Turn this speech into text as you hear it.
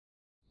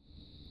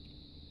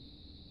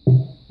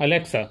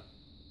Alexa.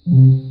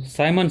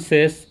 Simon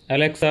says,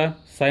 Alexa.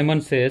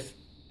 Simon says,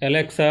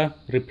 Alexa,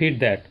 repeat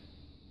that.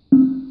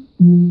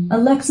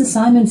 Alexa,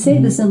 Simon, say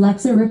this.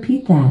 Alexa,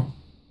 repeat that.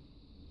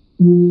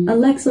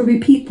 Alexa,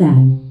 repeat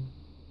that.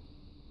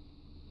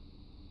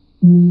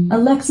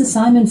 Alexa,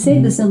 Simon,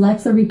 say this.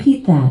 Alexa,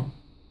 repeat that.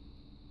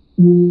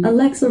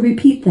 Alexa,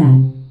 repeat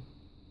that.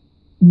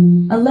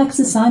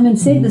 Alexa, Simon,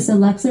 say this.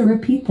 Alexa,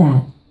 repeat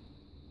that.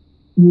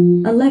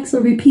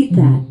 Alexa, repeat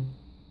that.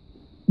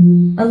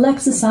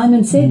 Alexa,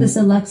 Simon, say this.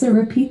 Alexa,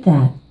 repeat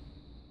that.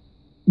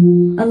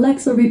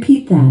 Alexa,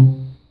 repeat that.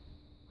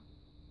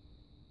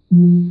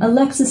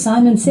 Alexa,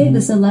 Simon, say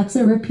this.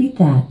 Alexa, repeat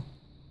that.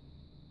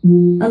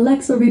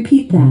 Alexa,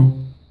 repeat that.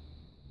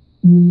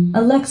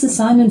 Alexa,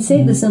 Simon,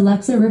 say this.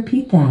 Alexa,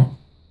 repeat that.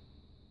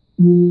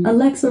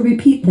 Alexa,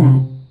 repeat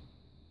that.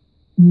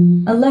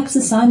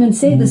 Alexa, Simon,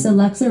 say this.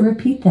 Alexa,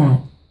 repeat that.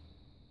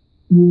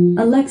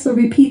 Alexa,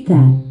 repeat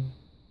that.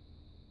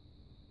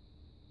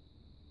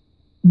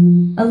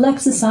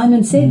 Alexa,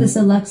 Simon, say this.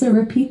 Alexa,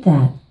 repeat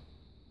that.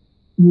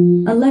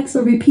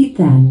 Alexa, repeat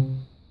that.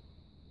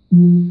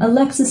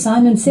 Alexa,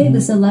 Simon, say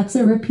this.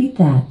 Alexa, repeat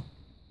that.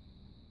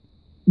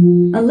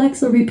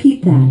 Alexa,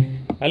 repeat that.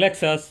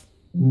 Alexas,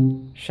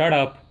 shut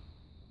up.